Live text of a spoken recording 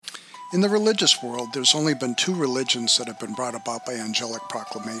In the religious world, there's only been two religions that have been brought about by angelic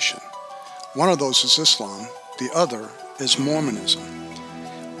proclamation. One of those is Islam, the other is Mormonism.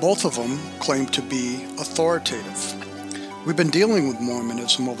 Both of them claim to be authoritative. We've been dealing with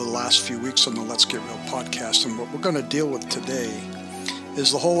Mormonism over the last few weeks on the Let's Get Real podcast, and what we're going to deal with today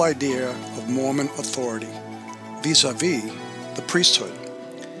is the whole idea of Mormon authority vis-a-vis the priesthood.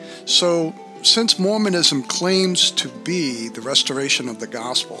 So, since Mormonism claims to be the restoration of the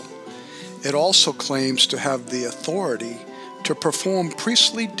gospel, it also claims to have the authority to perform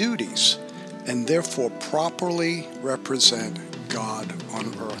priestly duties and therefore properly represent God on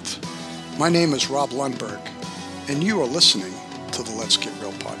earth. My name is Rob Lundberg, and you are listening to the Let's Get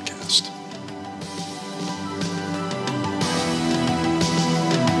Real podcast.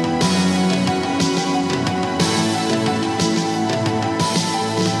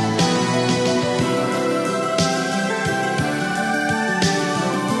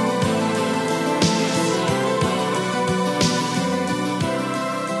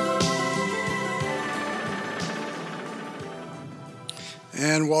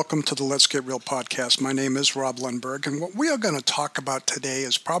 And welcome to the Let's Get Real podcast. My name is Rob Lundberg, and what we are going to talk about today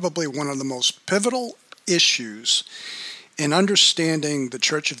is probably one of the most pivotal issues in understanding the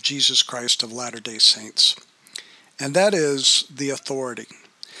Church of Jesus Christ of Latter-day Saints, and that is the authority.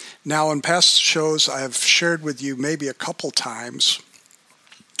 Now, in past shows, I've shared with you maybe a couple times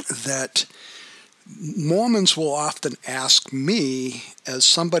that Mormons will often ask me, as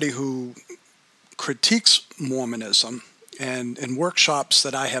somebody who critiques Mormonism, and in workshops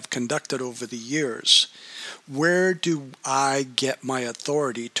that I have conducted over the years, where do I get my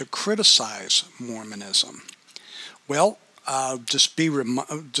authority to criticize Mormonism? Well,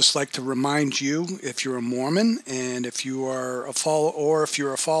 just like to remind you, if you're a Mormon and if you are a follower, or if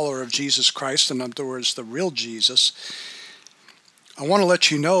you're a follower of Jesus Christ, in other words, the real Jesus, I want to let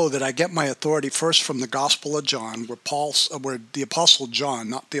you know that I get my authority first from the Gospel of John, where the Apostle John,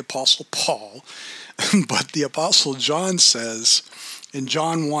 not the Apostle Paul, but the Apostle John says in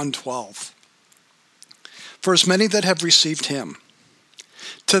John 1:12, "For as many that have received him,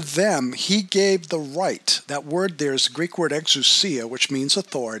 to them he gave the right," that word there is the Greek word exousia, which means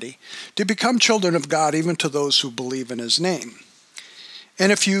authority, "to become children of God, even to those who believe in his name."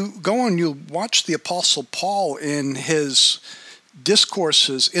 And if you go and you watch the Apostle Paul in his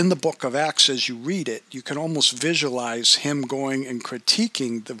discourses in the book of Acts as you read it, you can almost visualize him going and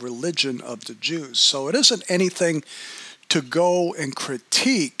critiquing the religion of the Jews. So it isn't anything to go and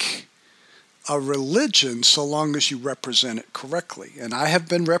critique a religion so long as you represent it correctly. And I have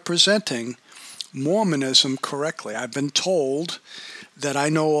been representing Mormonism correctly. I've been told that I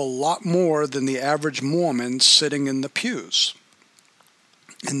know a lot more than the average Mormon sitting in the pews,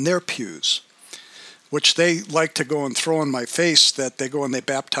 in their pews, which they like to go and throw in my face that they go and they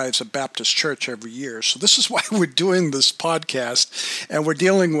baptize a Baptist church every year. So this is why we're doing this podcast, and we're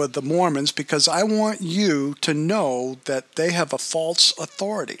dealing with the Mormons, because I want you to know that they have a false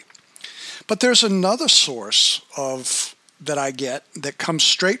authority. But there's another source that I get that comes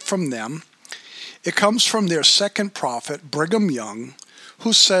straight from them. It comes from their second prophet, Brigham Young,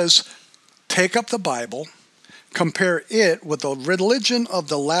 who says, take up the Bible, compare it with the religion of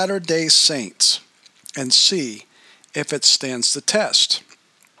the Latter-day Saints, and see if it stands the test.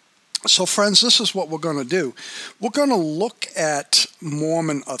 So friends, this is what we're going to do. We're going to look at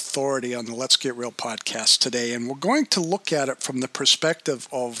Mormon authority on the Let's Get Real podcast today, and we're going to look at it from the perspective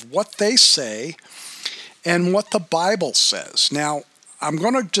of what they say and what the Bible says. Now, I'm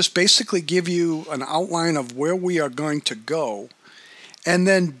going to just basically give you an outline of where we are going to go, and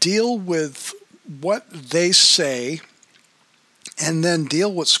then deal with what they say, and then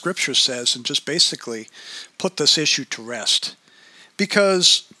deal what Scripture says, and just basically put this issue to rest.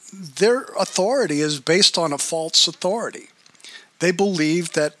 Because their authority is based on a false authority. They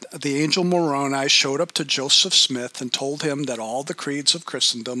believe that the angel Moroni showed up to Joseph Smith and told him that all the creeds of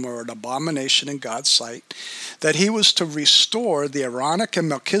Christendom are an abomination in God's sight, that he was to restore the Aaronic and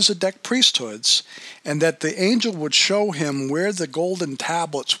Melchizedek priesthoods, and that the angel would show him where the golden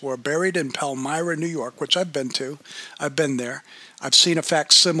tablets were buried in Palmyra, New York, which I've been to. I've been there. I've seen a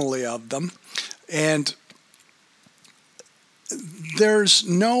facsimile of them. And there's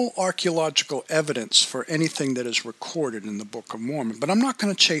no archaeological evidence for anything that is recorded in the Book of Mormon, but I'm not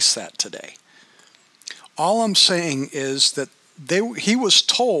going to chase that today. All I'm saying is that he was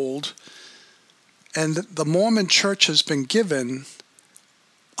told, and the Mormon Church has been given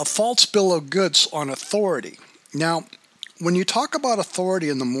a false bill of goods on authority. Now, when you talk about authority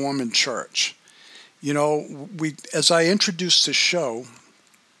in the Mormon Church, you know, as I introduced this show,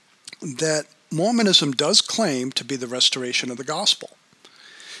 that Mormonism does claim to be the restoration of the gospel.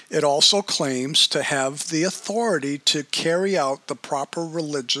 it also claims to have the authority to carry out the proper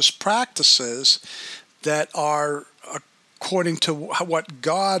religious practices that are according to what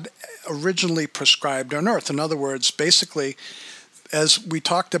God originally prescribed on earth. In other words, basically, as we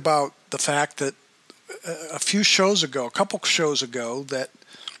talked about the fact that a couple shows ago, that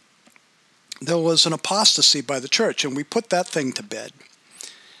there was an apostasy by the church, and we put that thing to bed.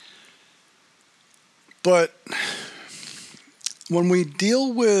 But when we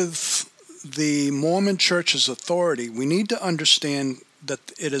deal with the Mormon Church's authority, we need to understand that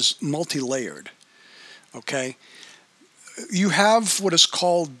it is multi-layered, okay? You have what is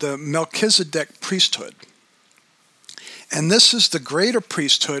called the Melchizedek priesthood. And this is the greater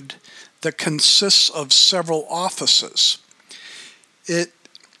priesthood that consists of several offices. It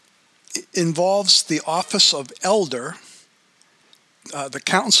involves the office of elder, the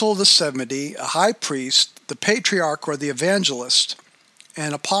council of the 70, a high priest, the patriarch or the evangelist,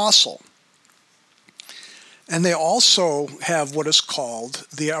 and apostle. And they also have what is called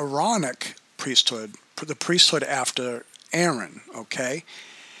the Aaronic priesthood, the priesthood after Aaron, okay?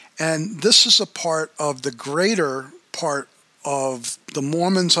 And this is a part of the greater part of the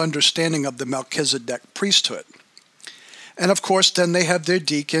Mormons' understanding of the Melchizedek priesthood. And of course, then they have their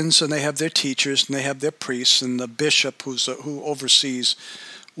deacons, and they have their teachers, and they have their priests, and the bishop who oversees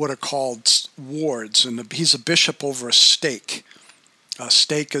what are called wards, and he's a bishop over a stake. A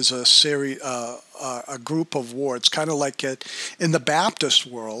stake is a group of wards, kind of like in the Baptist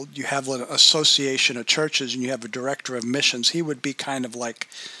world. You have an association of churches, and you have a director of missions. He would be kind of like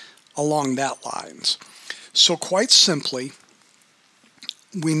along that lines. So quite simply,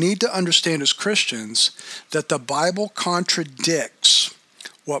 we need to understand as Christians that the Bible contradicts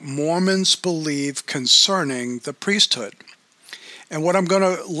what Mormons believe concerning the priesthood. And what I'm going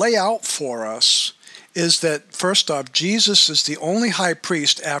to lay out for us is that, first off, Jesus is the only high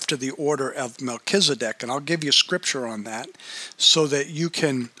priest after the order of Melchizedek. And I'll give you scripture on that so that you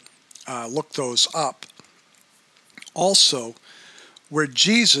can look those up. Also, where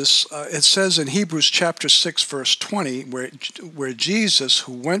Jesus, it says in Hebrews chapter 6, verse 20, where Jesus,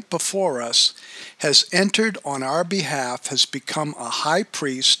 who went before us, has entered on our behalf, has become a high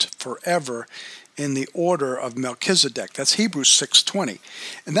priest forever in the order of Melchizedek. That's Hebrews 6:20.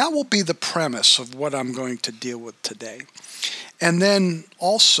 And that will be the premise of what I'm going to deal with today. And then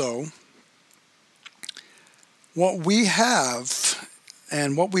also, what we have,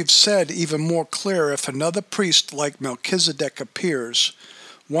 and what we've said even more clear, if another priest like Melchizedek appears,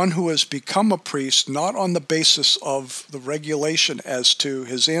 one who has become a priest not on the basis of the regulation as to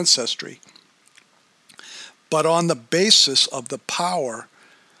his ancestry, but on the basis of the power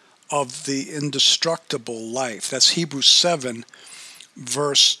of the indestructible life. That's Hebrews 7,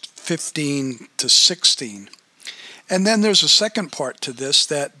 verse 15 to 16. And then there's a second part to this,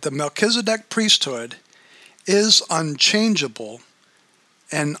 that the Melchizedek priesthood is unchangeable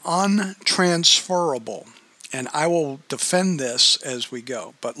and untransferable. And I will defend this as we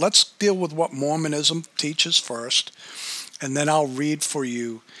go. But let's deal with what Mormonism teaches first, and then I'll read for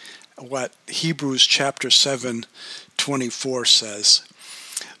you what Hebrews chapter 7, 24 says.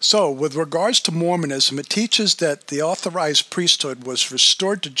 So, with regards to Mormonism, it teaches that the authorized priesthood was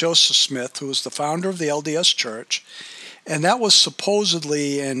restored to Joseph Smith, who was the founder of the LDS Church, and that was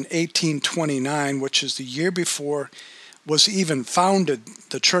supposedly in 1829, which is the year before was even founded,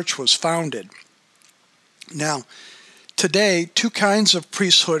 the church was founded. Now, today, two kinds of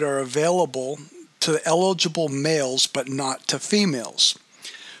priesthood are available to eligible males, but not to females.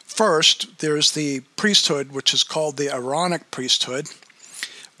 First, there's the priesthood, which is called the Aaronic priesthood,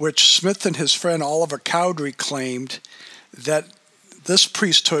 which Smith and his friend Oliver Cowdery claimed that this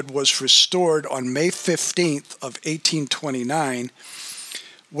priesthood was restored on May 15th of 1829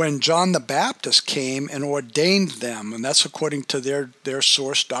 when John the Baptist came and ordained them. And that's according to their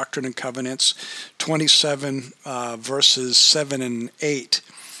source, Doctrine and Covenants 27, verses 7 and 8.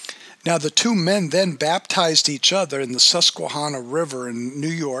 Now the two men then baptized each other in the Susquehanna River in New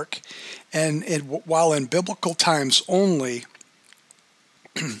York, and while in biblical times only,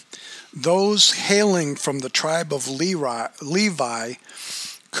 those hailing from the tribe of Levi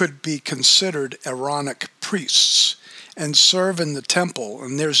could be considered Aaronic priests and serve in the temple.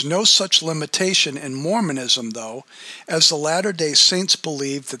 And there's no such limitation in Mormonism, though, as the Latter-day Saints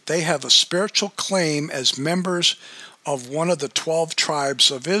believe that they have a spiritual claim as members of one of the 12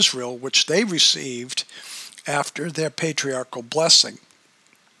 tribes of Israel, which they received after their patriarchal blessing.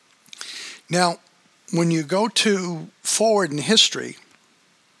 Now, when you go forward in history,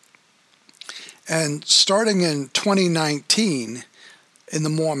 and starting in 2019 in the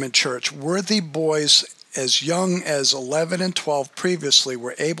Mormon Church, Worthy Boys as young as 11 and 12 previously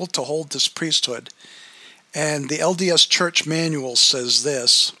were able to hold this priesthood. And the LDS Church Manual says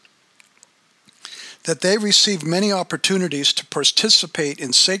this, that they received many opportunities to participate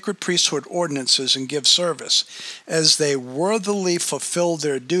in sacred priesthood ordinances and give service. As they worthily fulfill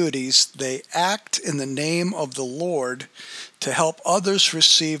their duties, they act in the name of the Lord to help others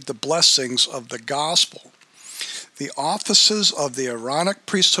receive the blessings of the gospel. The offices of the Aaronic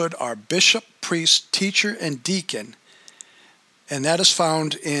priesthood are bishop, priest, teacher, and deacon, and that is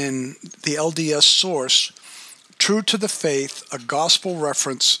found in the LDS source, True to the Faith, a gospel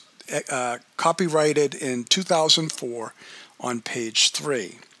reference, copyrighted in 2004 on page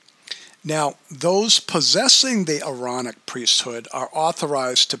 3. Now, those possessing the Aaronic priesthood are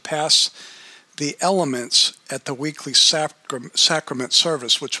authorized to pass the elements at the weekly sacrament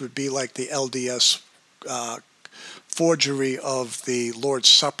service, which would be like the LDS forgery of the Lord's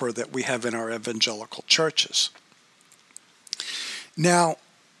Supper that we have in our evangelical churches. Now,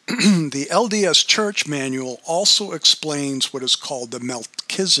 the LDS Church Manual also explains what is called the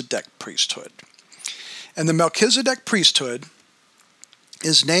Melchizedek priesthood. And the Melchizedek priesthood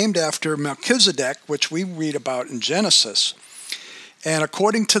is named after Melchizedek, which we read about in Genesis. And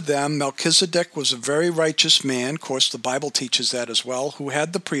according to them, Melchizedek was a very righteous man. Of course, the Bible teaches that as well, who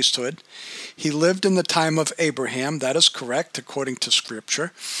had the priesthood. He lived in the time of Abraham. That is correct, according to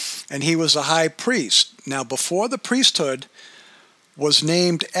Scripture. And he was a high priest. Now, before the priesthood was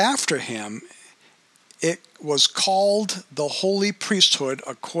named after him, it was called the Holy Priesthood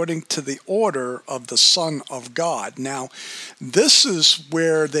according to the order of the Son of God. Now, this is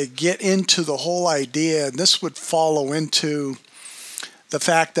where they get into the whole idea, and this would follow into the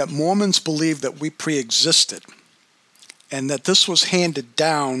fact that Mormons believe that we pre-existed and that this was handed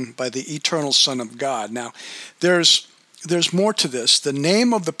down by the eternal Son of God. Now, there's more to this. The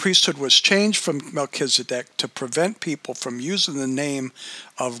name of the priesthood was changed from Melchizedek to prevent people from using the name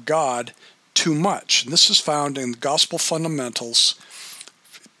of God too much. And this is found in Gospel Fundamentals,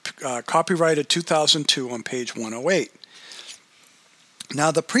 copyrighted 2002 on page 108. Now,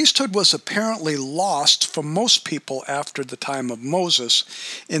 the priesthood was apparently lost for most people after the time of Moses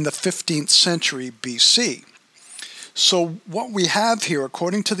in the 15th century BC. So what we have here,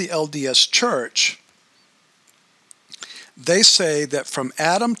 according to the LDS Church, they say that from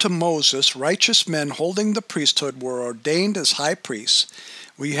Adam to Moses, righteous men holding the priesthood were ordained as high priests.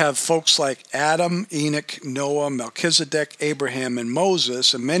 We have folks like Adam, Enoch, Noah, Melchizedek, Abraham, and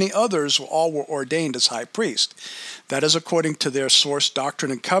Moses, and many others all were ordained as high priests. That is according to their source,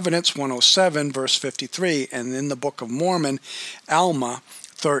 Doctrine and Covenants 107, verse 53, and in the Book of Mormon, Alma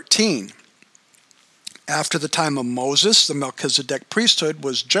 13. After the time of Moses, the Melchizedek priesthood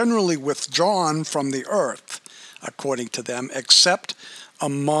was generally withdrawn from the earth, according to them, except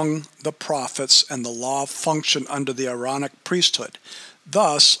among the prophets, and the law functioned under the Aaronic priesthood.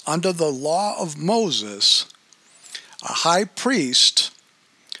 Thus, under the law of Moses, a high priest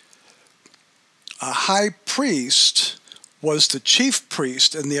was the chief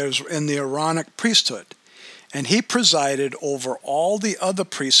priest in the Aaronic priesthood, and he presided over all the other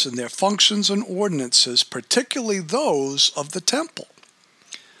priests in their functions and ordinances, particularly those of the temple.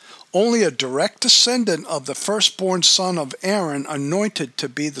 Only a direct descendant of the firstborn son of Aaron was anointed to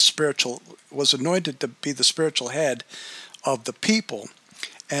be the spiritual head of the people,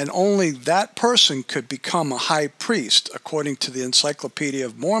 and only that person could become a high priest, according to the Encyclopedia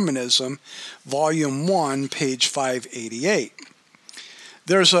of Mormonism, Volume 1, page 588.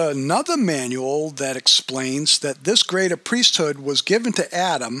 There's another manual that explains that this greater priesthood was given to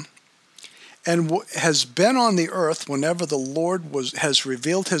Adam and has been on the earth whenever the Lord has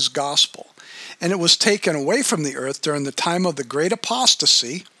revealed his gospel. And it was taken away from the earth during the time of the great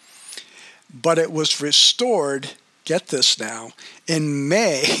apostasy, but it was restored, get this now, in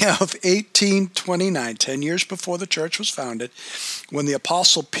May of 1829, 10 years before the church was founded, when the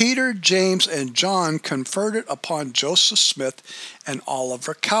apostle Peter, James, and John conferred it upon Joseph Smith and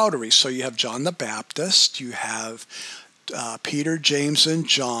Oliver Cowdery. So you have John the Baptist, you have Peter, James, and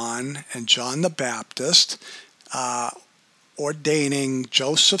John the Baptist ordaining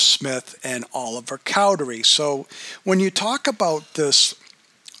Joseph Smith and Oliver Cowdery. So when you talk about this,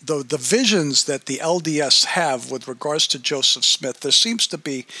 the visions that the LDS have with regards to Joseph Smith, there seems to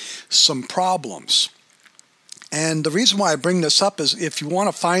be some problems. And the reason why I bring this up is if you want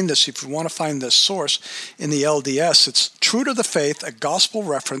to find this source in the LDS, it's True to the Faith, a gospel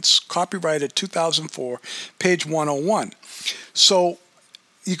reference, copyrighted 2004, page 101. So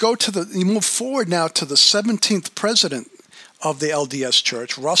you move forward now to the 17th president of the LDS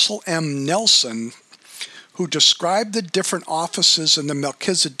Church, Russell M. Nelson, who described the different offices in the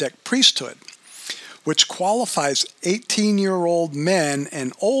Melchizedek priesthood. which qualifies 18-year-old men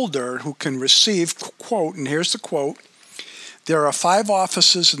and older who can receive, quote, and here's the quote, "There are 5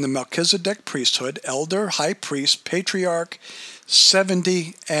 offices in the Melchizedek priesthood: elder, high priest, patriarch,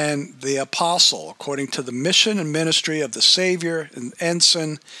 70, and the apostle, according to the mission and ministry of the Savior and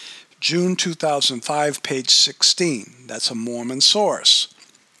Ensign, June 2005, page 16. That's a Mormon source.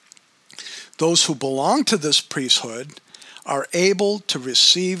 Those who belong to this priesthood are able to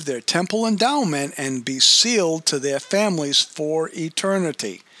receive their temple endowment and be sealed to their families for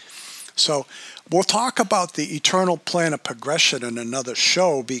eternity. So we'll talk about the eternal plan of progression in another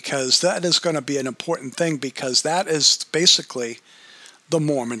show, because that is going to be an important thing, because that is basically the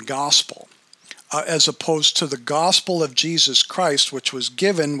Mormon gospel, as opposed to the gospel of Jesus Christ, which was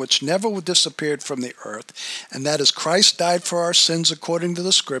given, which never disappeared from the earth, and that is Christ died for our sins according to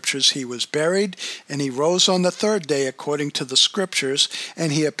the Scriptures. He was buried, and he rose on the 3rd day according to the Scriptures,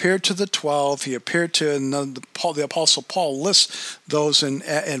 and he appeared to the 12. He appeared to, the Apostle Paul lists those in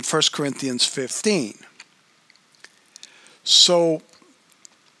 1 Corinthians 15. So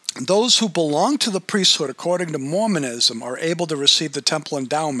those who belong to the priesthood according to Mormonism are able to receive the temple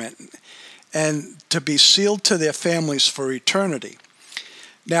endowment and to be sealed to their families for eternity.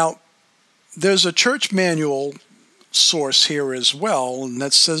 Now, there's a church manual source here as well, and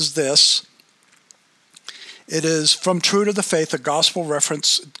that says this. It is from True to the Faith, a gospel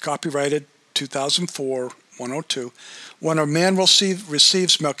reference, copyrighted 2004, 102. When a man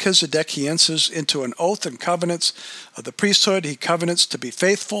receives Melchizedek, he enters into an oath and covenants of the priesthood. He covenants to be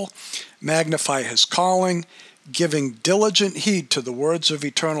faithful, magnify his calling, giving diligent heed to the words of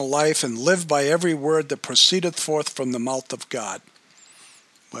eternal life, and live by every word that proceedeth forth from the mouth of God.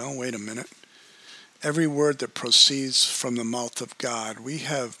 Well, wait a minute. Every word that proceeds from the mouth of God. We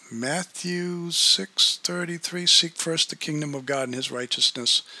have Matthew 6:33, seek first the kingdom of God and his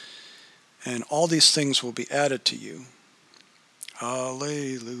righteousness, and all these things will be added to you.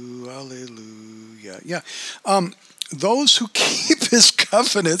 Hallelujah, hallelujah. Yeah. Those who keep his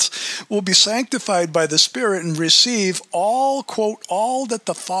covenants will be sanctified by the Spirit and receive all, quote, all that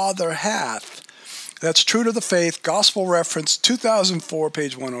the Father hath. That's True to the Faith, gospel reference, 2004,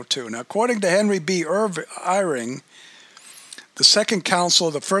 page 102. Now, according to Henry B. Eyring, the Second Council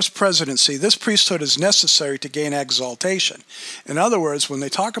of the First Presidency, this priesthood is necessary to gain exaltation. In other words, when they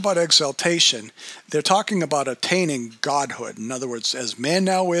talk about exaltation, they're talking about attaining godhood. In other words, as man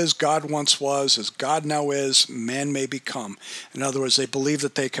now is, God once was. As God now is, man may become. In other words, they believe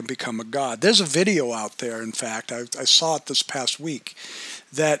that they can become a god. There's a video out there, in fact, I saw it this past week,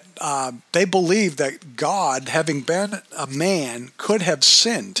 that they believe that God, having been a man, could have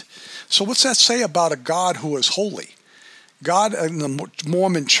sinned. So what's that say about a God who is holy? God in the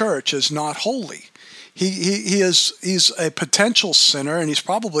Mormon church is not holy. He's a potential sinner, and he's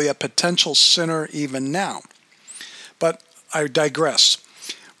probably a potential sinner even now. But I digress.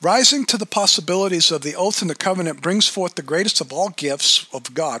 Rising to the possibilities of the oath and the covenant brings forth the greatest of all gifts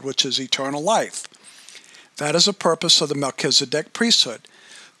of God, which is eternal life. That is the purpose of the Melchizedek priesthood.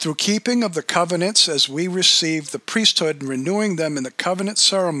 Through keeping of the covenants, as we receive the priesthood and renewing them in the covenant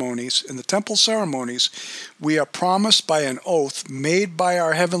ceremonies, in the temple ceremonies, we are promised by an oath made by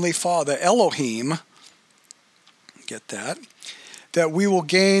our Heavenly Father, Elohim, get that we will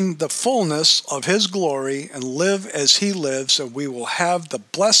gain the fullness of his glory and live as he lives, and we will have the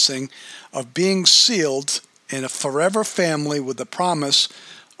blessing of being sealed in a forever family with the promise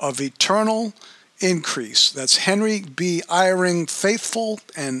of eternal increase. That's Henry B. Eyring, Faith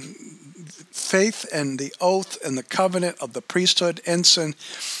and the Oath and the Covenant of the Priesthood, Ensign,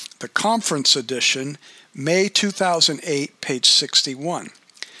 the Conference Edition, May 2008, page 61.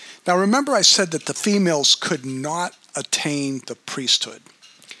 Now remember I said that the females could not attain the priesthood.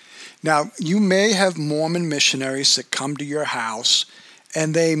 Now you may have Mormon missionaries that come to your house,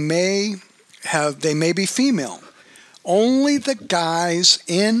 and they may be female. Only the guys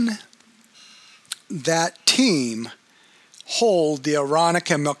in that team hold the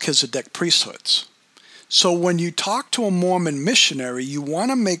Aaronic and Melchizedek priesthoods. So when you talk to a Mormon missionary, you want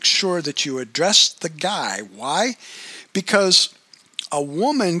to make sure that you address the guy. Why? Because a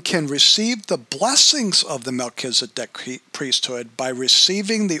woman can receive the blessings of the Melchizedek priesthood by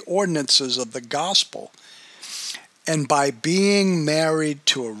receiving the ordinances of the gospel and by being married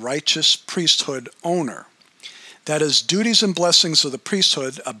to a righteous priesthood owner. That is, Duties and Blessings of the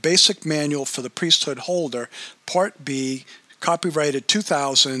Priesthood, a basic manual for the priesthood holder, Part B, copyrighted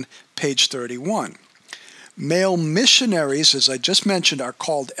 2000, page 31. Male missionaries, as I just mentioned, are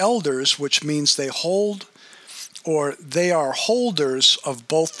called elders, which means they are holders of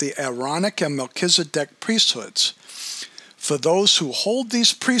both the Aaronic and Melchizedek priesthoods. For those who hold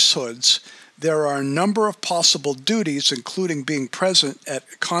these priesthoods, there are a number of possible duties, including being present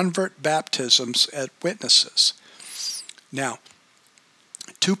at convert baptisms as witnesses. Now,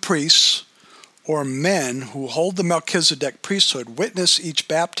 two priests or men who hold the Melchizedek priesthood witness each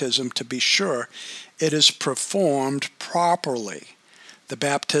baptism to be sure it is performed properly. The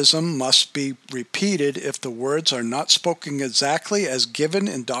baptism must be repeated if the words are not spoken exactly as given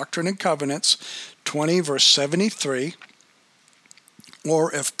in Doctrine and Covenants 20 verse 73,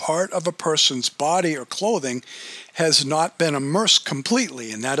 or if part of a person's body or clothing has not been immersed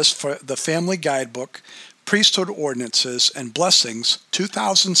completely, and that is for the Family Guidebook, Priesthood Ordinances and Blessings,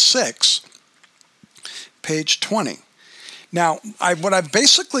 2006, page 20. Now, what I've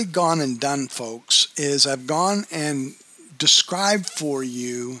basically gone and done, folks, is I've gone and described for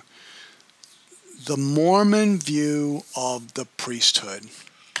you the Mormon view of the priesthood.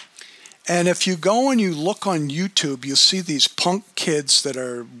 And if you go and you look on YouTube, you'll see these punk kids that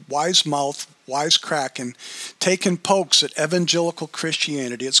are wise-mouthed, wisecracking, taking pokes at evangelical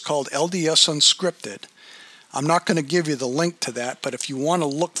Christianity. It's called LDS Unscripted. I'm not going to give you the link to that, but if you want to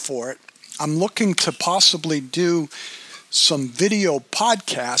look for it, I'm looking to possibly do some video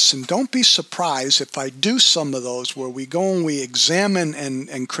podcasts, and don't be surprised if I do some of those where we go and we examine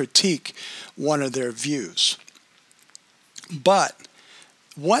and critique one of their views. But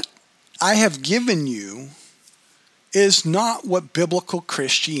what I have given you is not what biblical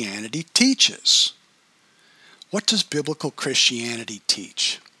Christianity teaches. What does biblical Christianity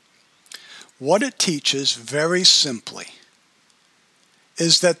teach? What it teaches, very simply,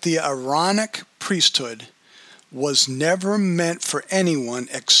 is that the Aaronic priesthood was never meant for anyone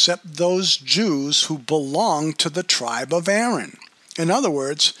except those Jews who belong to the tribe of Aaron. In other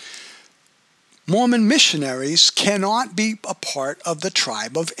words, Mormon missionaries cannot be a part of the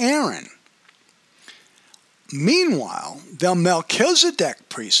tribe of Aaron. Meanwhile, the Melchizedek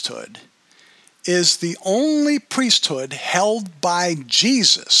priesthood is the only priesthood held by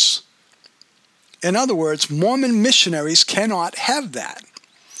Jesus. In other words, Mormon missionaries cannot have that.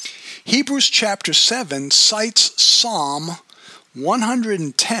 Hebrews chapter 7 cites Psalm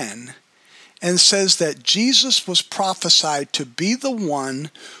 110 and says that Jesus was prophesied to be the one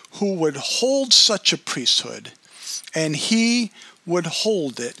who would hold such a priesthood, and he would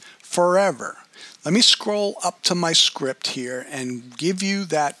hold it forever. Let me scroll up to my script here and give you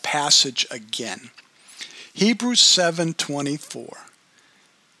that passage again. Hebrews 7:24.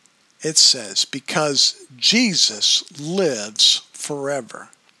 It says, because Jesus lives forever,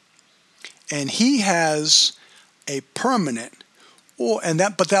 and he has a permanent,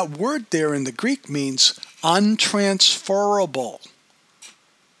 but that word there in the Greek means untransferable.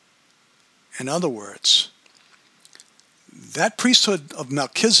 In other words, that priesthood of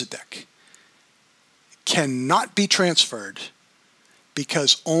Melchizedek cannot be transferred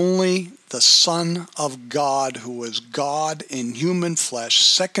because only the Son of God, who is God in human flesh,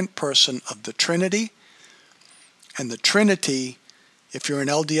 second person of the Trinity, and the Trinity, if you're an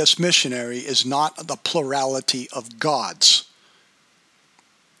LDS missionary, is not the plurality of gods.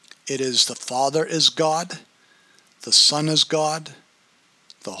 It is the Father is God, the Son is God,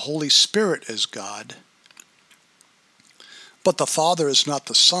 the Holy Spirit is God, but the Father is not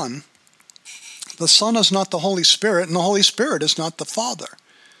the Son. The Son is not the Holy Spirit, and the Holy Spirit is not the Father.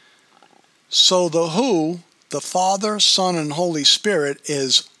 So the Father, Son, and Holy Spirit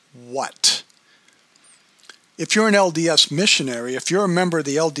is what? If you're an LDS missionary, if you're a member of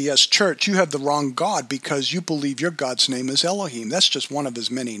the LDS church, you have the wrong God because you believe your God's name is Elohim. That's just one of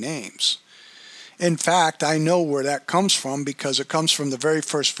his many names. In fact, I know where that comes from because it comes from the very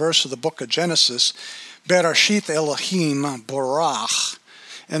first verse of the book of Genesis, Bereshith Elohim Borach.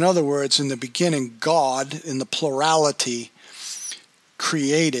 In other words, in the beginning, God, in the plurality,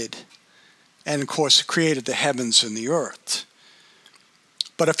 created, and of course, created the heavens and the earth.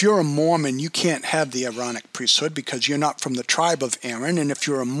 But if you're a Mormon, you can't have the Aaronic priesthood because you're not from the tribe of Aaron. And if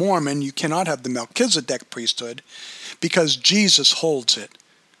you're a Mormon, you cannot have the Melchizedek priesthood because Jesus holds it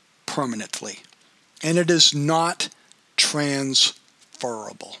permanently. And it is not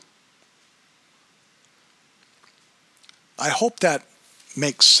transferable. I hope that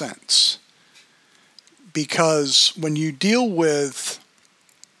makes sense. Because when you deal with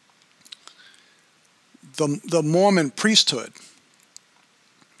the Mormon priesthood,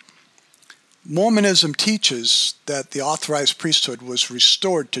 Mormonism teaches that the authorized priesthood was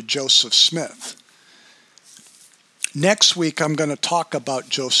restored to Joseph Smith. Next week, I'm going to talk about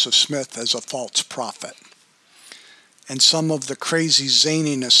Joseph Smith as a false prophet and some of the crazy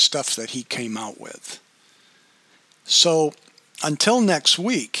zaniness stuff that he came out with. So until next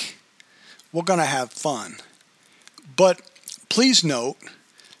week, we're going to have fun. But please note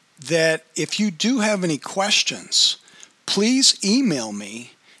that if you do have any questions, please email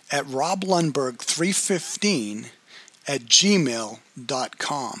me at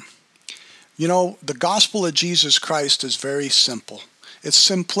roblundberg315@gmail.com. You know, the gospel of Jesus Christ is very simple. It's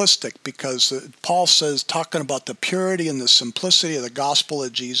simplistic because Paul says, talking about the purity and the simplicity of the gospel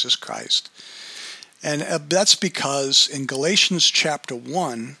of Jesus Christ. And that's because in Galatians chapter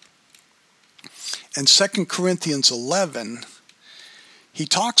 1 and 2 Corinthians 11, he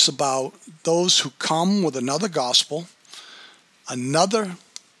talks about those who come with another gospel, another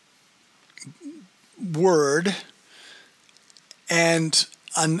word, and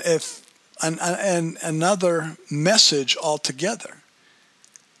another message altogether.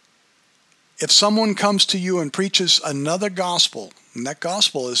 If someone comes to you and preaches another gospel, and that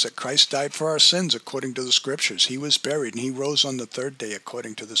gospel is that Christ died for our sins according to the Scriptures. He was buried and he rose on the third day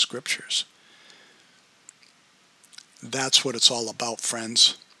according to the Scriptures. That's what it's all about,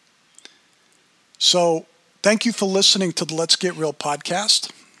 friends. So, thank you for listening to the Let's Get Real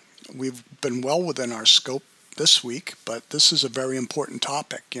podcast. We've been well within our scope this week, but this is a very important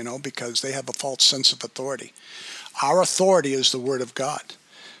topic, because they have a false sense of authority. Our authority is the Word of God.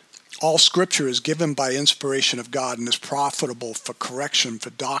 All Scripture is given by inspiration of God and is profitable for correction,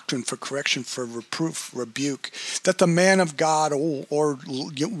 for doctrine, for correction, for reproof, rebuke, that the man of God or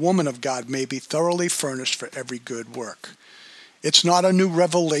woman of God may be thoroughly furnished for every good work. It's not a new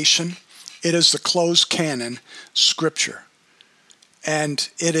revelation. It is the closed canon, Scripture. And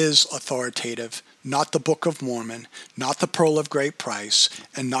it is authoritative, not the Book of Mormon, not the Pearl of Great Price,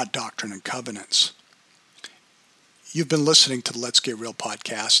 and not Doctrine and Covenants. You've been listening to the Let's Get Real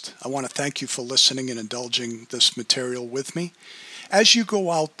podcast. I want to thank you for listening and indulging this material with me. As you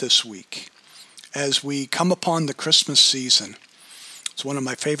go out this week, as we come upon the Christmas season, it's one of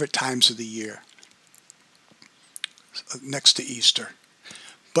my favorite times of the year, next to Easter.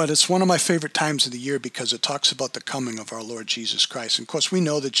 But it's one of my favorite times of the year because it talks about the coming of our Lord Jesus Christ. And of course, we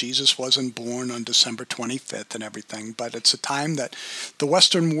know that Jesus wasn't born on December 25th and everything, but it's a time that the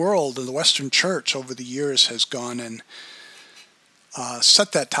Western world and the Western church over the years has gone and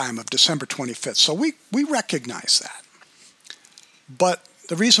set that time of December 25th. So we recognize that. But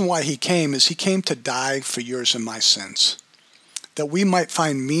the reason why he came is he came to die for yours and my sins, that we might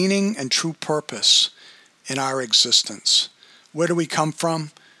find meaning and true purpose in our existence. Where do we come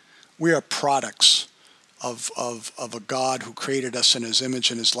from? We are products of a God who created us in his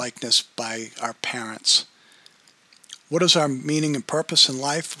image and his likeness by our parents. What is our meaning and purpose in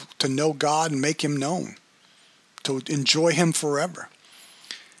life? To know God and make him known, to enjoy him forever.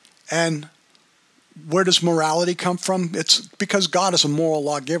 And where does morality come from? It's because God is a moral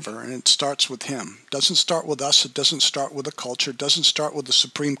lawgiver, and it starts with him. It doesn't start with us. It doesn't start with a culture. It doesn't start with the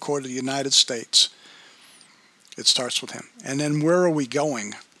Supreme Court of the United States. It starts with him. And then where are we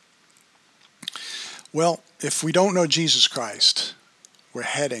going? Well, if we don't know Jesus Christ, we're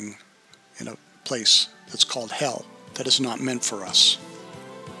heading in a place that's called hell that is not meant for us.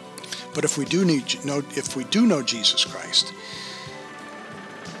 But if we do know Jesus Christ,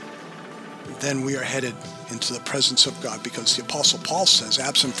 then we are headed into the presence of God, because the Apostle Paul says,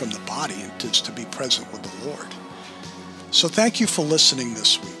 absent from the body is to be present with the Lord. So thank you for listening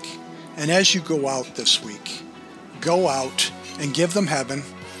this week. And as you go out this week, go out and give them heaven,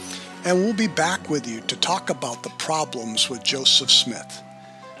 and we'll be back with you to talk about the problems with Joseph Smith.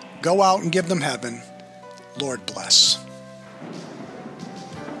 Go out and give them heaven. Lord bless.